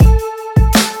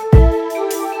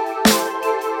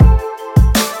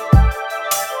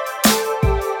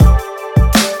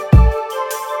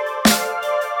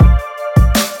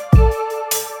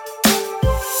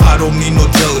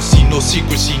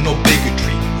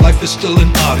Life is still an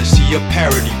odyssey, a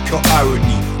parody, pure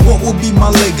irony. What will be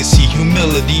my legacy?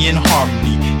 Humility and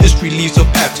harmony. History leaves a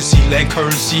path to see land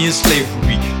currency and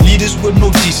slavery. Leaders with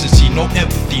no decency, no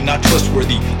empathy, not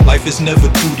trustworthy. Life is never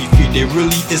duty-free, there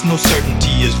really is no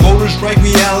certainty. Is voters' right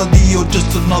reality or just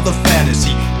another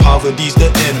fantasy? Poverty's the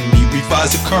enemy,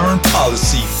 revise the current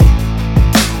policy.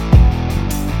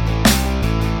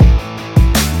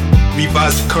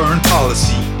 Revise the current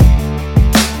policy.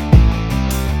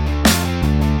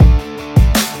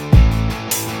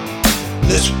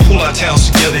 Let's pull our towns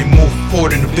together and move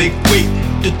forward in a big way.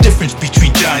 The difference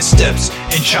between giant steps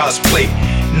and child's play,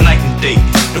 night and day,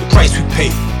 the price we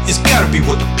pay. It's gotta be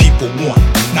what the people want,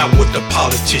 not what the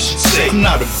politicians say. I'm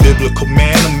not a biblical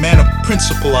man, a man of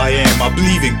principle I am. I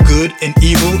believe in good and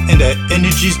evil and that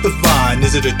energy's divine.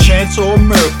 Is it a chance or a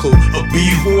miracle of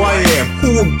being who I am?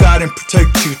 Who will guide and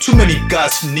protect you? Too many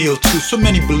gods to kneel to, so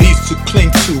many beliefs to cling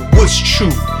to. What's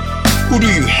true? Who do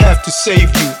you have to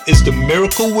save you? Is the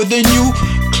miracle within you?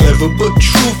 Clever but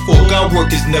truthful, God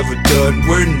work is never done,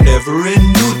 we're never in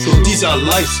neutral. These are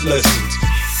life's lessons.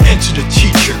 Enter the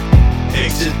teacher,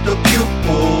 exit the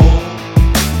pupil.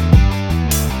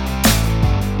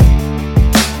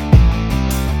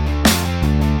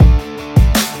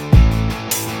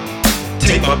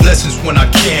 Take my blessings when I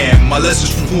can, my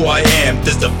lessons from who I am.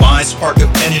 This divine spark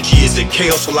of energy, is it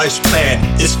chaos or life's plan?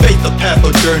 Is faith a path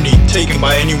or journey taken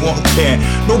by anyone who can?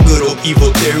 No good or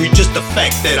evil theory, just the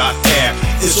fact that I am.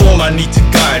 It's all I need to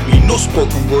guide me, no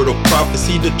spoken word or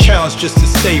prophecy. The challenge just to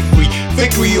stay free,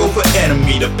 victory over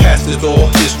enemy. The past is all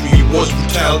history, wars,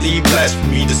 brutality,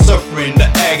 blasphemy. The suffering,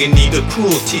 the agony, the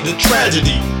cruelty, the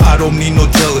tragedy. I don't need no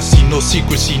jealousy, no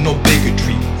secrecy, no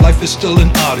bigotry. Life is still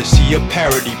an odyssey, a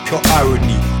parody, pure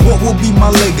irony. What will be my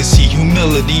legacy?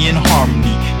 Humility and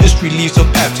harmony. History leaves a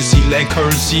path to see land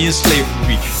currency and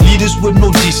slavery. Leaders with no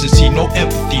decency, no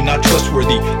empathy, not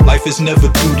trustworthy. Life is never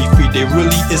duty-free, there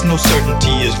really is no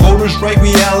certainty. Is voters' right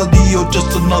reality or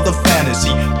just another fantasy?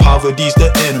 Poverty's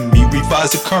the enemy,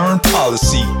 revise the current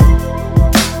policy.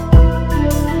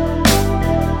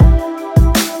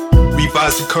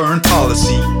 Revise the current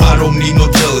policy. I don't need no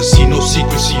jealousy, no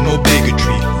secrecy, no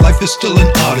bigotry. Life is still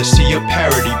an odyssey, a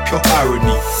parody, pure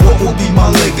irony. What will be my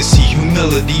legacy?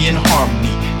 Humility and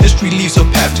harmony. History leaves a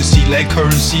path to see land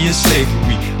currency and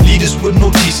slavery. Leaders with no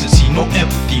decency, no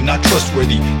empathy, not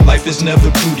trustworthy. Life is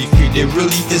never duty-free, there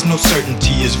really is no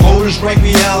certainty. Is voters' right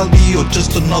reality or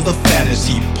just another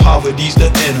fantasy? Poverty's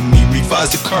the enemy,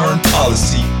 revise the current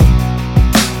policy.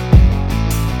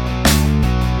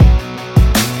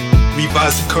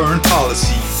 Revise the current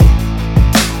policy.